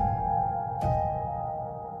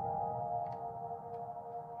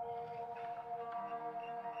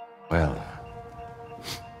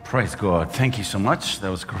Praise God. Thank you so much.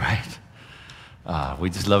 That was great. We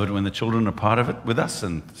just love it when the children are part of it with us,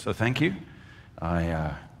 and so thank you.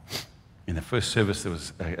 In the first service, there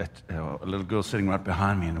was a little girl sitting right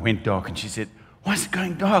behind me, and it went dark, and she said, "Why is it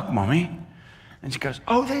going dark, Mommy?" And she goes,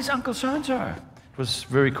 "Oh, there's Uncle so-and-so." It was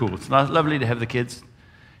very cool. It's lovely to have the kids,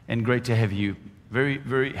 and great to have you. Very,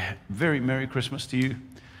 very, very Merry Christmas to you,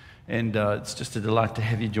 and it's just a delight to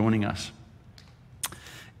have you joining us.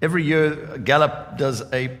 Every year, Gallup does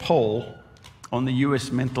a poll on the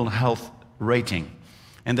U.S. mental health rating,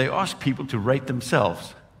 and they ask people to rate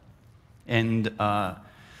themselves. And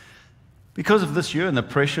because of this year and the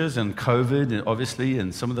pressures and COVID, and obviously,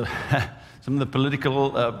 and some of the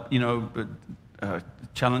political,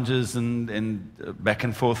 challenges and back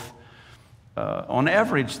and forth, on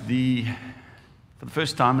average, for the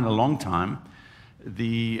first time in a long time,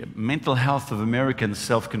 the mental health of Americans,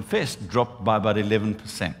 self-confessed, dropped by about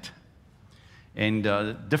 11%. And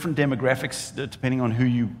different demographics, depending on who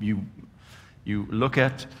you look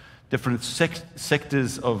at, different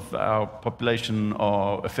sectors of our population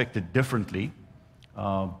are affected differently.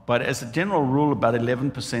 But as a general rule, about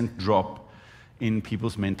 11% drop in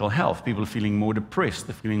people's mental health. People are feeling more depressed,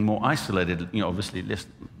 they're feeling more isolated, obviously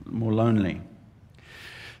more lonely.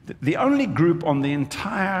 The only group on the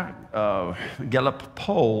entire Gallup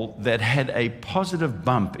poll that had a positive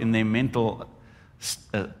bump in their mental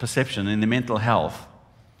perception, in their mental health,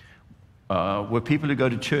 were people who go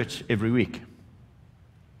to church every week.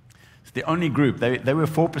 It's the only group. They were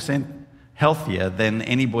 4% healthier than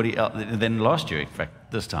anybody else, than last year, in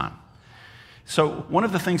fact, this time. So one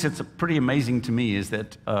of the things that's pretty amazing to me is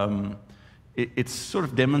that it's sort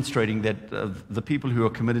of demonstrating that the people who are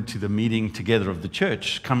committed to the meeting together of the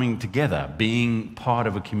church, coming together, being part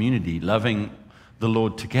of a community, loving the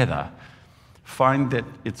Lord together, find that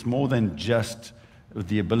it's more than just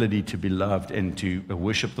the ability to be loved and to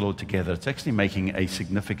worship the Lord together. It's actually making a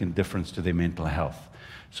significant difference to their mental health.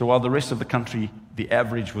 So while the rest of the country, the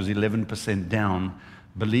average was 11% down,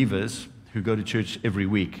 believers who go to church every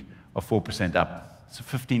week are 4% up. It's a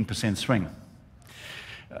 15% swing.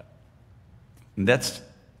 And that's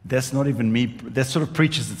not even me. That sort of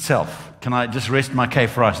preaches itself. Can I just rest my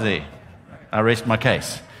case right there? I rest my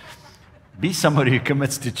case. Be somebody who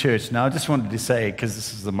commits to church. Now, I just wanted to say, because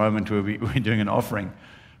this is the moment where we're doing an offering,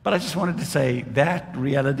 but I just wanted to say that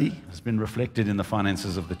reality has been reflected in the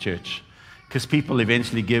finances of the church, because people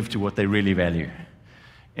eventually give to what they really value.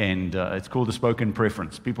 And it's called the spoken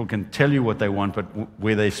preference. People can tell you what they want, but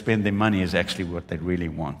where they spend their money is actually what they really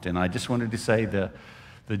want. And I just wanted to say the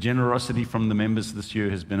generosity from the members this year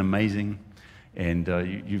has been amazing, and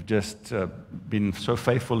you've just been so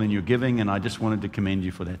faithful in your giving, and I just wanted to commend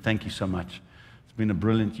you for that. Thank you so much. It's been a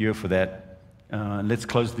brilliant year for that. Let's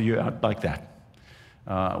close the year out like that.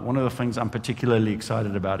 One of the things I'm particularly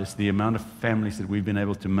excited about is the amount of families that we've been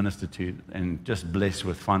able to minister to and just bless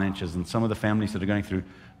with finances, and some of the families that are going through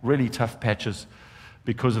really tough patches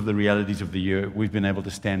because of the realities of the year. We've been able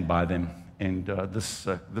to stand by them, and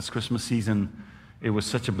this Christmas season, it was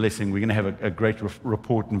such a blessing. We're going to have a great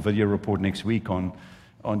report and video report next week on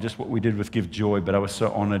just what we did with Give Joy, but I was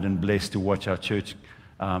so honored and blessed to watch our church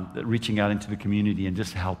reaching out into the community and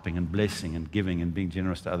just helping and blessing and giving and being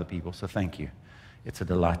generous to other people. So thank you. It's a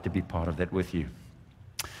delight to be part of that with you.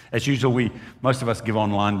 As usual, most of us give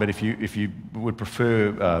online, but if you would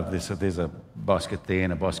prefer, there's a basket there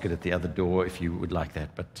and a basket at the other door if you would like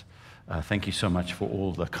that. But thank you so much for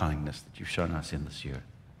all the kindness that you've shown us in this year.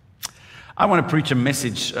 I want to preach a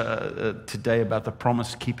message today about the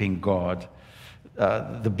promise-keeping God.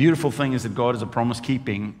 The beautiful thing is that God is a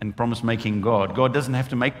promise-keeping and promise-making God. God doesn't have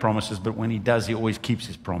to make promises, but when He does, He always keeps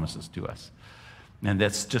His promises to us. And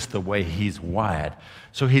that's just the way He's wired.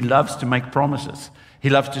 So He loves to make promises. He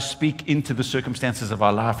loves to speak into the circumstances of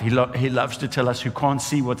our life. He loves to tell us who can't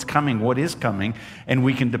see what's coming, what is coming, and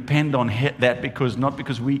we can depend on that not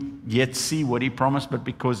because we yet see what He promised, but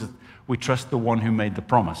because we trust the one who made the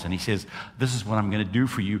promise. And He says, this is what I'm going to do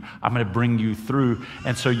for you. I'm going to bring you through.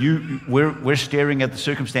 And so we're staring at the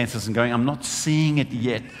circumstances and going, I'm not seeing it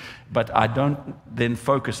yet. But I don't then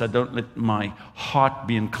focus. I don't let my heart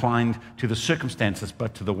be inclined to the circumstances,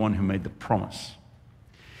 but to the one who made the promise.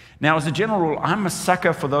 Now, as a general rule, I'm a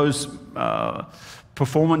sucker for those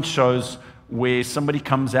performance shows where somebody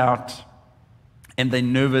comes out and they're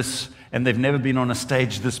nervous and they've never been on a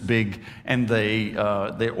stage this big, and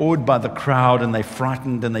they're awed by the crowd, and they're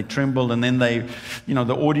frightened and they tremble, and then the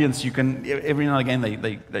audience, you can, every now and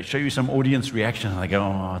again, they show you some audience reaction, and they go,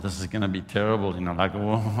 oh, this is going to be terrible, like,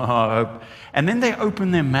 oh, I hope. And then they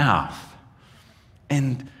open their mouth,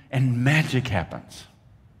 and magic happens.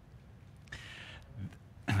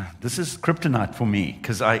 this is kryptonite for me,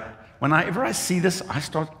 because whenever I see this, I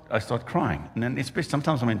start crying. And then especially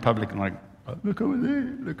sometimes I'm in public and I'm like, oh, look over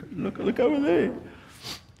there, look over there.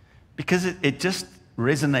 Because it just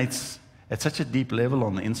resonates at such a deep level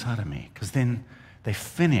on the inside of me. Because then they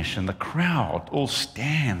finish and the crowd all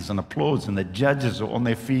stands and applauds and the judges are on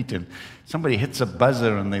their feet and somebody hits a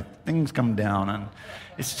buzzer and the things come down. And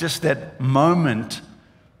it's just that moment.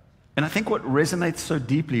 And I think what resonates so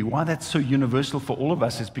deeply, why that's so universal for all of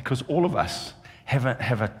us, is because all of us have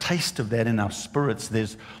a taste of that in our spirits.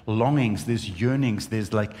 There's longings, there's yearnings,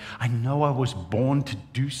 there's like, I know I was born to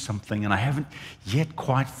do something and I haven't yet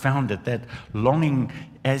quite found it. That longing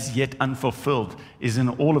as yet unfulfilled is in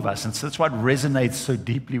all of us. And so that's why it resonates so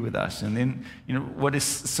deeply with us. And then, what is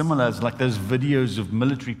similar is like those videos of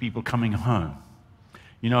military people coming home.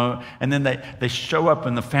 And then they show up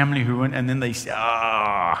and the family who went, and then they say,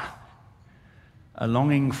 a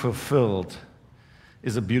longing fulfilled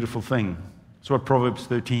is a beautiful thing. That's what Proverbs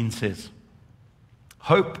 13 says.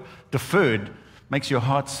 Hope deferred makes your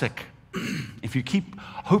heart sick. If you keep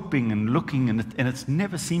hoping and looking and it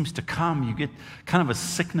never seems to come, you get kind of a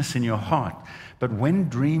sickness in your heart. But when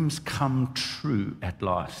dreams come true at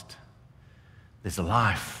last, there's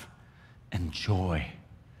life and joy.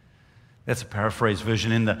 That's a paraphrase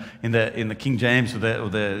version. In the King James or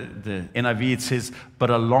the NIV, it says,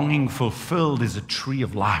 but a longing fulfilled is a tree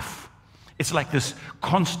of life. It's like this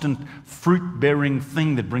constant fruit-bearing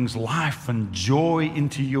thing that brings life and joy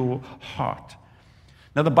into your heart.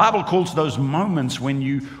 Now, the Bible calls those moments when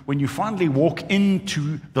you finally walk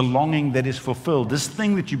into the longing that is fulfilled, this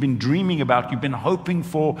thing that you've been dreaming about, you've been hoping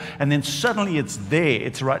for, and then suddenly it's there,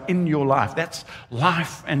 it's right in your life. That's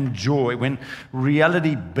life and joy, when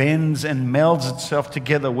reality bends and melds itself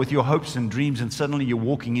together with your hopes and dreams, and suddenly you're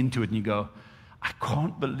walking into it and you go, I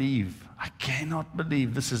cannot believe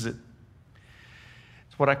this is it.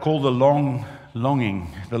 It's what I call the long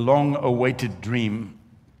longing, the long-awaited dream.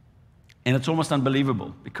 And it's almost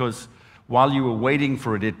unbelievable, because while you were waiting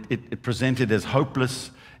for it, it presented as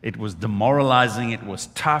hopeless, it was demoralizing, it was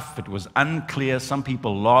tough, it was unclear. Some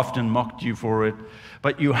people laughed and mocked you for it.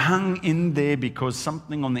 But you hung in there because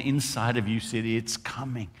something on the inside of you said, it's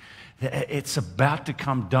coming. It's about to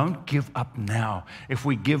come. Don't give up now. If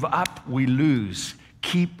we give up, we lose.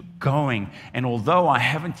 Keep going. And although I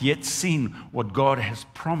haven't yet seen what God has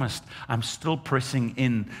promised, I'm still pressing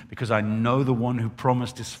in, because I know the one who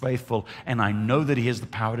promised is faithful, and I know that he has the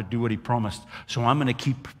power to do what he promised. So I'm going to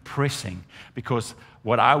keep pressing, because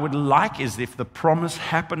what I would like is if the promise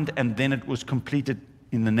happened and then it was completed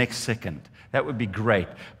in the next second. That would be great.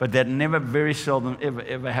 But that never, very seldom,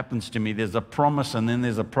 ever happens to me. There's a promise and then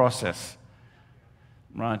there's a process,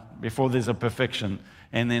 right? Before there's a perfection.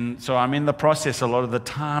 And then, so I'm in the process a lot of the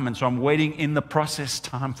time, and so I'm waiting in the process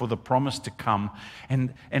time for the promise to come,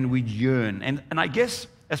 and we yearn. And I guess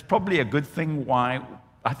that's probably a good thing. Why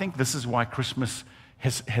I think this is why Christmas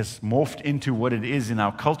has morphed into what it is in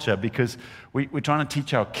our culture, because we're trying to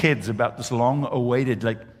teach our kids about this long-awaited,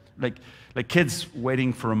 like kids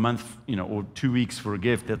waiting for a month, or 2 weeks for a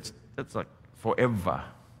gift. That's like forever.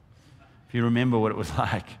 If you remember what it was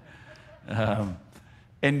like.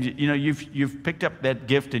 And you've picked up that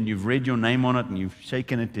gift and you've read your name on it and you've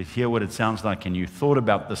shaken it to hear what it sounds like, and you thought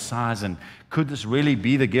about the size and could this really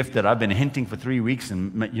be the gift that I've been hinting for 3 weeks,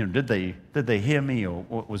 and did they hear me, or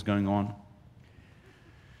what was going on?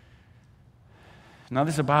 Now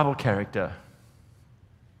there's a Bible character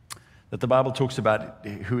that the Bible talks about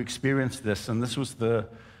who experienced this, and this was the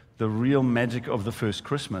real magic of the first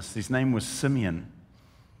Christmas. His name was Simeon.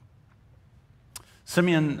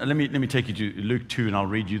 Simeon, let me take you to Luke 2, and I'll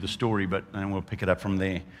read you the story, and we'll pick it up from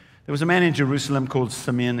there. There was a man in Jerusalem called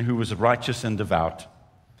Simeon who was righteous and devout.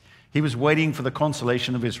 He was waiting for the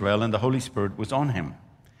consolation of Israel, and the Holy Spirit was on him.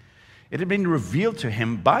 It had been revealed to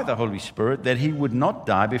him by the Holy Spirit that he would not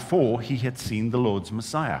die before he had seen the Lord's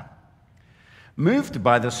Messiah. Moved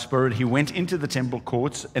by the Spirit, he went into the temple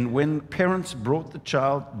courts, and when parents brought the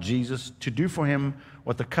child Jesus to do for him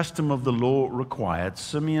what the custom of the law required,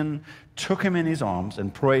 Simeon took him in his arms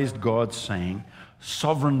and praised God, saying,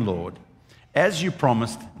 Sovereign Lord, as you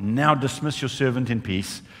promised, now dismiss your servant in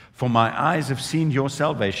peace, for my eyes have seen your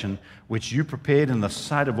salvation, which you prepared in the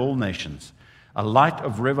sight of all nations, a light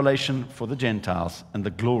of revelation for the Gentiles and the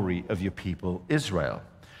glory of your people Israel.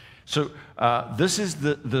 So this is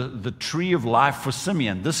the tree of life for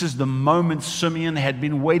Simeon. This is the moment Simeon had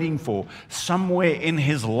been waiting for. Somewhere in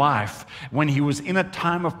his life, when he was in a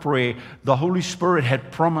time of prayer, the Holy Spirit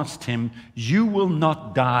had promised him, you will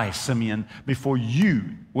not die, Simeon, before you,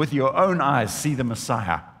 with your own eyes, see the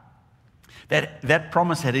Messiah. That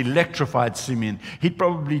promise had electrified Simeon. He'd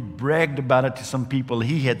probably bragged about it to some people.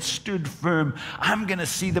 He had stood firm. I'm going to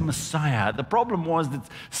see the Messiah. The problem was that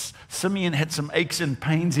Simeon had some aches and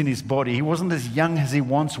pains in his body. He wasn't as young as he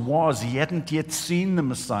once was. He hadn't yet seen the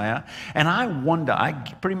Messiah. And I wonder, I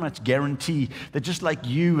pretty much guarantee that just like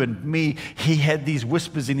you and me, he had these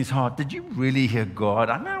whispers in his heart. Did you really hear God?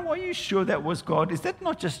 I know. Are you sure that was God? Is that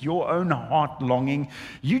not just your own heart longing?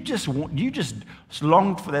 You just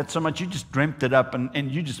longed for that so much. You just dreamt it up,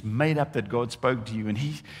 and you just made up that God spoke to you. And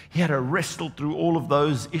he had to wrestle through all of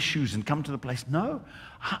those issues and come to the place, no,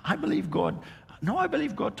 I believe God. No, I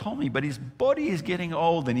believe God told me, but his body is getting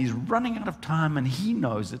old and he's running out of time and he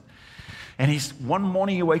knows it. And one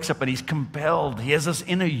morning he wakes up and he's compelled. He has this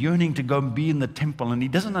inner yearning to go and be in the temple, and he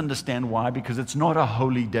doesn't understand why, because it's not a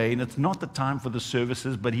holy day and it's not the time for the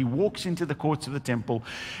services. But he walks into the courts of the temple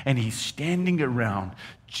and he's standing around,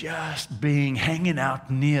 just hanging out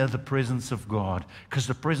near the presence of God, because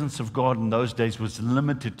the presence of God in those days was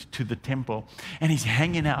limited to the temple. And he's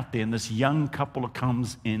hanging out there, and this young couple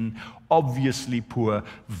comes in, obviously poor,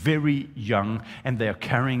 very young, and they're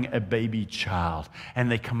carrying a baby child. And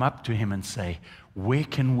they come up to him and say, where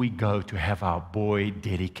can we go to have our boy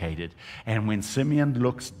dedicated? And when Simeon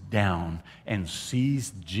looks down and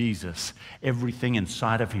sees Jesus, everything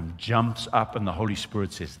inside of him jumps up, and the Holy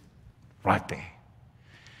Spirit says, right there.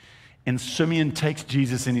 And Simeon takes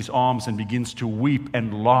Jesus in his arms and begins to weep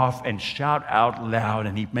and laugh and shout out loud.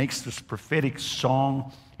 And he makes this prophetic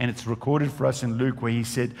song, and it's recorded for us in Luke, where he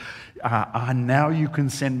said, now you can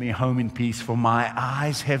send me home in peace, for my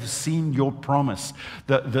eyes have seen your promise.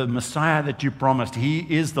 The Messiah that you promised, he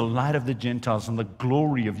is the light of the Gentiles and the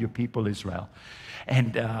glory of your people Israel.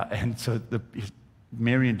 And so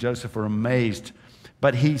Mary and Joseph are amazed.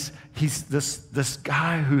 But he's this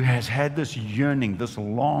guy who has had this yearning, this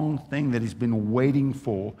long thing that he's been waiting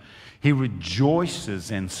for. He rejoices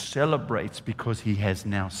and celebrates because he has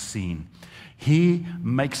now seen. He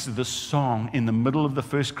makes this song in the middle of the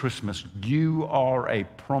first Christmas. You are a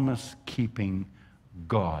promise-keeping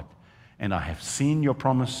God, and I have seen your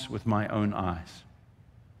promise with my own eyes.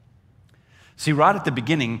 See, right at the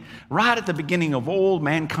beginning of all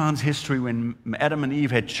mankind's history, when Adam and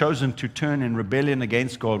Eve had chosen to turn in rebellion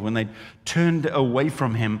against God, when they turned away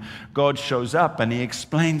from him, God shows up and he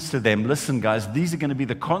explains to them, listen, guys, these are going to be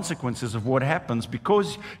the consequences of what happens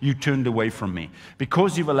because you turned away from me,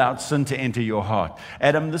 because you've allowed sin to enter your heart.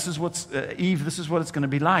 Adam, Eve, this is what it's going to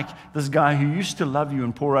be like. This guy who used to love you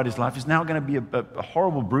and pour out his life is now going to be a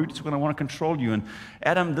horrible brute. He's going to want to control you. And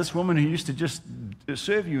Adam, this woman who used to just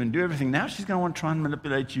serve you and do everything, now she's going to want to try and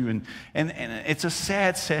manipulate you. And it's a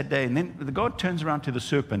sad, sad day. And then God turns around to the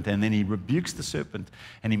serpent, and then he rebukes the serpent,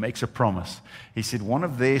 and he makes a promise. He said, one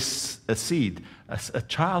of their seed, a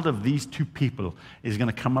child of these two people, is going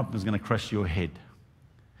to come up and is going to crush your head.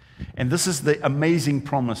 And this is the amazing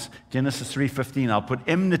promise, Genesis 3:15. I'll put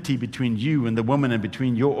enmity between you and the woman, and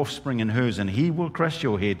between your offspring and hers, and he will crush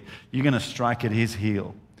your head. You're going to strike at his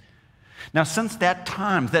heel. Now, since that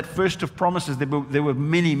time, that first of promises, there were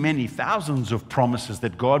many, many thousands of promises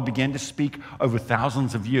that God began to speak over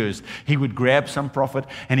thousands of years. He would grab some prophet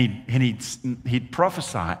and he'd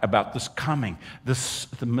prophesy about this coming,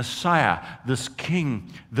 the Messiah, this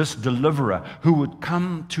king, this deliverer who would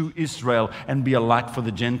come to Israel and be a light for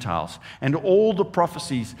the Gentiles. And all the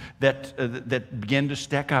prophecies that began to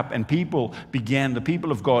stack up, and the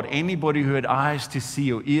people of God, anybody who had eyes to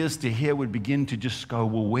see or ears to hear, would begin to just go,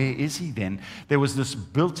 well, where is he then? There was this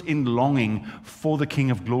built-in longing for the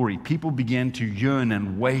King of Glory. People began to yearn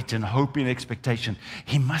and wait and hope in expectation.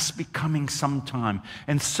 He must be coming sometime.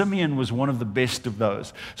 And Simeon was one of the best of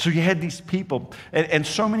those. So you had these people, and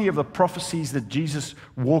so many of the prophecies that Jesus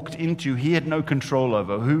walked into, he had no control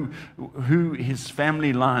over. Who his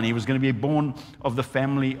family line, he was going to be born of the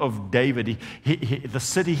family of David. The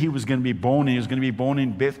city he was going to be born in, he was going to be born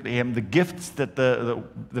in Bethlehem. The gifts that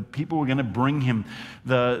the people were going to bring him,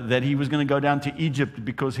 that he was going to go down to Egypt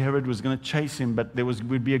because Herod was going to chase him, but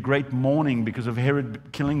would be a great mourning because of Herod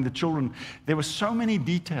killing the children. There were so many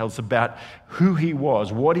details about who he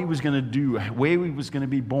was, what he was going to do, where he was going to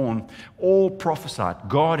be born, all prophesied.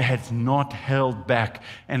 God has not held back.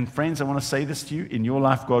 And friends, I want to say this to you. In your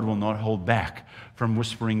life, God will not hold back from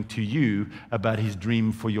whispering to you about his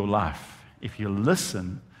dream for your life. If you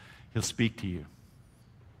listen, he'll speak to you.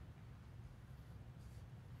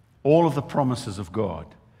 All of the promises of God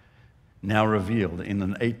now revealed in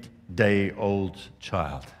an 8-day-old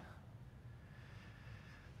child.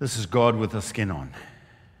 This is God with the skin on.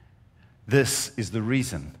 This is the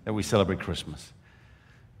reason that we celebrate Christmas.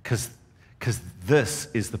 Because this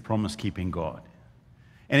is the promise-keeping God.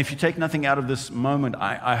 And if you take nothing out of this moment,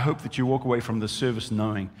 I hope that you walk away from this service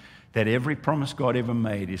knowing that every promise God ever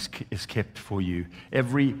made is kept for you.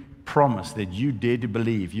 Every promise that you dare to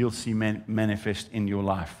believe, you'll see manifest in your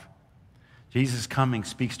life. Jesus coming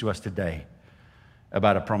speaks to us today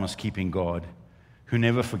about a promise-keeping God who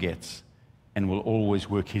never forgets and will always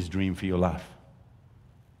work his dream for your life.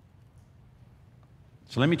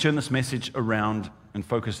 So let me turn this message around and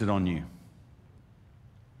focus it on you.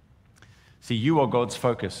 See, you are God's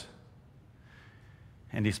focus,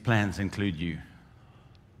 and his plans include you.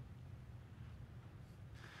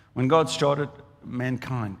 When God started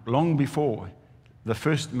mankind, long before the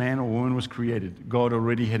first man or woman was created, God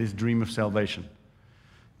already had his dream of salvation.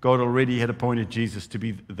 God already had appointed Jesus to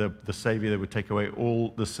be the Savior that would take away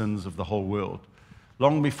all the sins of the whole world.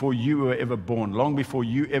 Long before you were ever born, long before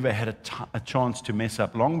you ever had a chance to mess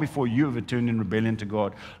up, long before you ever turned in rebellion to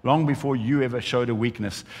God, long before you ever showed a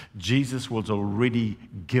weakness, Jesus was already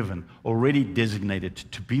given, already designated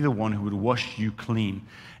to be the one who would wash you clean.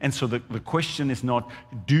 And so the question is not,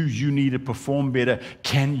 do you need to perform better?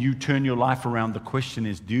 Can you turn your life around? The question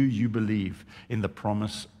is, do you believe in the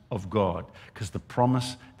promise of God? Because the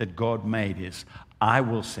promise that God made is, I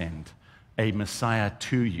will send a Messiah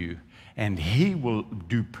to you, and he will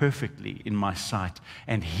do perfectly in my sight,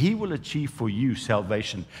 and he will achieve for you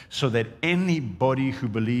salvation, so that anybody who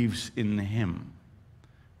believes in him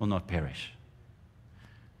will not perish.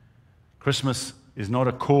 Christmas is not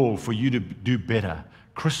a call for you to do better.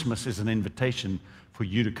 Christmas is an invitation for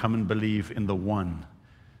you to come and believe in the one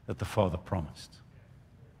that the Father promised.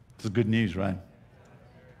 This is good news, right?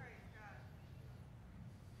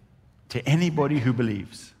 To anybody who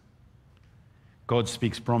believes, God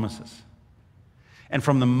speaks promises. And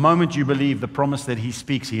from the moment you believe the promise that he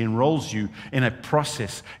speaks, he enrolls you in a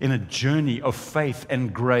process, in a journey of faith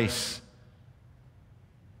and grace.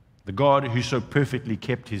 The God who so perfectly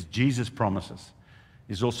kept his Jesus promises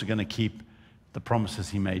is also going to keep the promises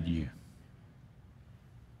he made you.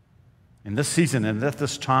 In this season and at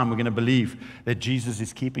this time, we're going to believe that Jesus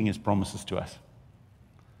is keeping his promises to us.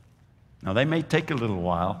 Now, they may take a little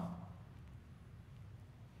while.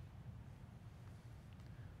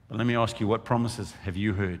 But let me ask you, what promises have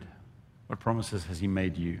you heard? What promises has he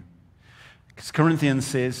made you? Because Corinthians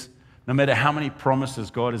says, no matter how many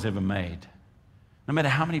promises God has ever made, no matter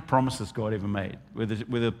how many promises God ever made, whether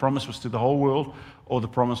the promise was to the whole world or the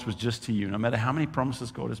promise was just to you, no matter how many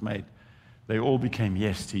promises God has made, they all became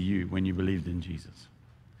yes to you when you believed in Jesus.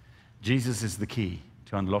 Jesus is the key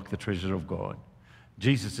to unlock the treasure of God.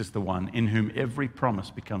 Jesus is the one in whom every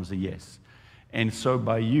promise becomes a yes. And so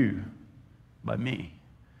by you, by me,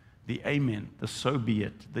 the amen, the so be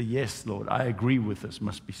it, the yes, Lord, I agree with this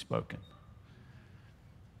must be spoken.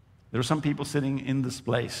 There are some people sitting in this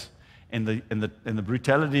place, and the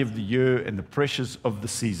brutality of the year and the pressures of the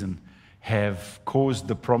season have caused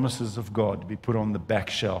the promises of God to be put on the back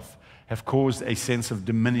shelf, have caused a sense of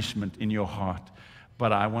diminishment in your heart.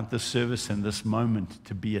 But I want this service and this moment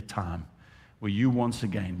to be a time where you once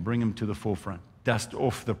again bring them to the forefront, dust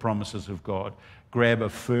off the promises of God, grab a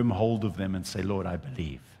firm hold of them and say, Lord, I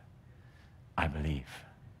believe. I believe.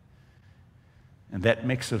 And that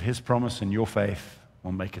mix of his promise and your faith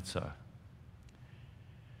will make it so.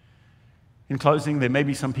 In closing, there may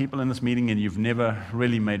be some people in this meeting and you've never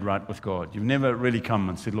really made right with God. You've never really come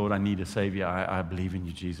and said, Lord, I need a Savior. I believe in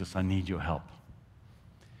you, Jesus. I need your help.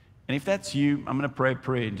 And if that's you, I'm going to pray a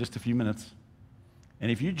prayer in just a few minutes.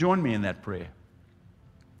 And if you join me in that prayer,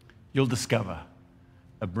 you'll discover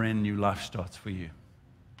a brand new life starts for you.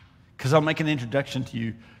 Because I'll make an introduction to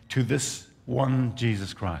you to this one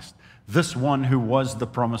Jesus Christ, this one who was the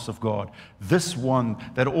promise of God, this one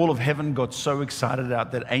that all of heaven got so excited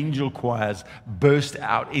about that angel choirs burst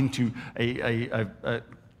out into a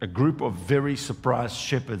group of very surprised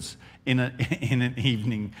shepherds in an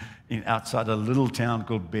evening outside a little town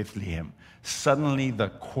called Bethlehem. Suddenly the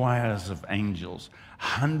choirs of angels,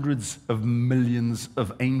 hundreds of millions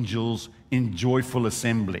of angels in joyful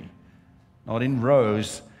assembly, not in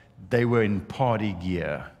rows, they were in party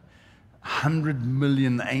gear. 100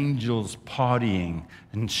 million angels partying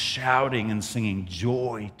and shouting and singing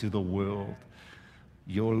joy to the world.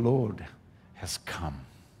 Your Lord has come.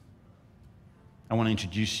 I want to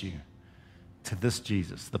introduce you to this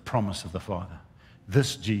Jesus, the promise of the Father.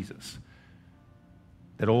 This Jesus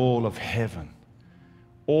that all of heaven,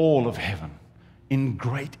 in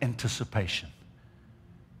great anticipation,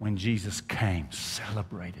 when Jesus came,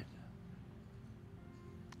 celebrated.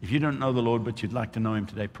 If you don't know the Lord, but you'd like to know him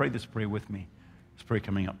today, pray this prayer with me. This prayer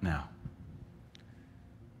coming up now.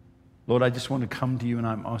 Lord, I just want to come to you and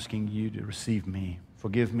I'm asking you to receive me.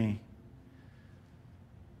 Forgive me.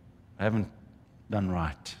 I haven't done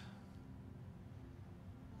right.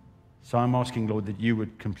 So I'm asking, Lord, that you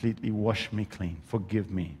would completely wash me clean,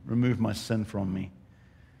 forgive me, remove my sin from me,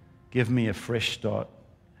 give me a fresh start,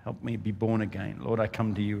 help me be born again. Lord, I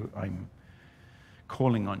come to you, I'm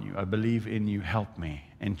calling on you, I believe in you, help me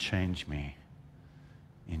and change me.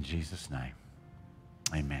 In Jesus' name,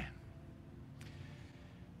 amen.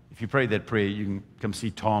 If you prayed that prayer, you can come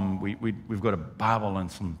see Tom. We've got a Bible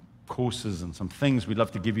and some courses and some things we'd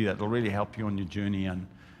love to give you that will really help you on your journey, and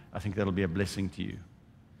I think that'll be a blessing to you.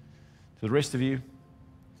 To the rest of you,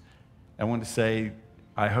 I want to say,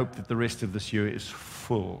 I hope that the rest of this year is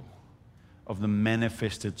full of the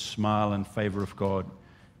manifested smile and favor of God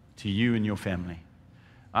to you and your family.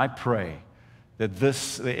 I pray that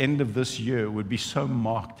the end of this year would be so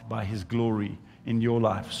marked by His glory in your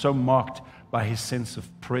life, so marked by His sense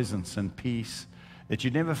of presence and peace, that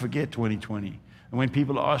you never forget 2020. And when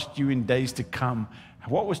people asked you in days to come,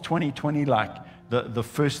 what was 2020 like? The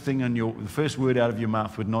first thing the first word out of your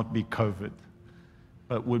mouth would not be COVID,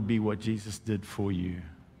 but would be what Jesus did for you.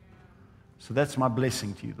 So that's my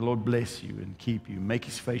blessing to you. The Lord bless you and keep you, make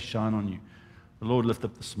His face shine on you. The Lord lift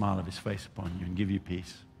up the smile of His face upon you and give you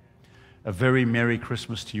peace. A very Merry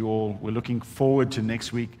Christmas to you all. We're looking forward to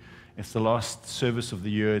next week. It's the last service of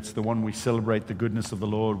the year. It's the one we celebrate the goodness of the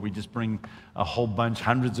Lord. We just bring a whole bunch,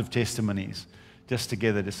 hundreds of testimonies just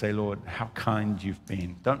together to say, Lord, how kind you've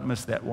been. Don't miss that one.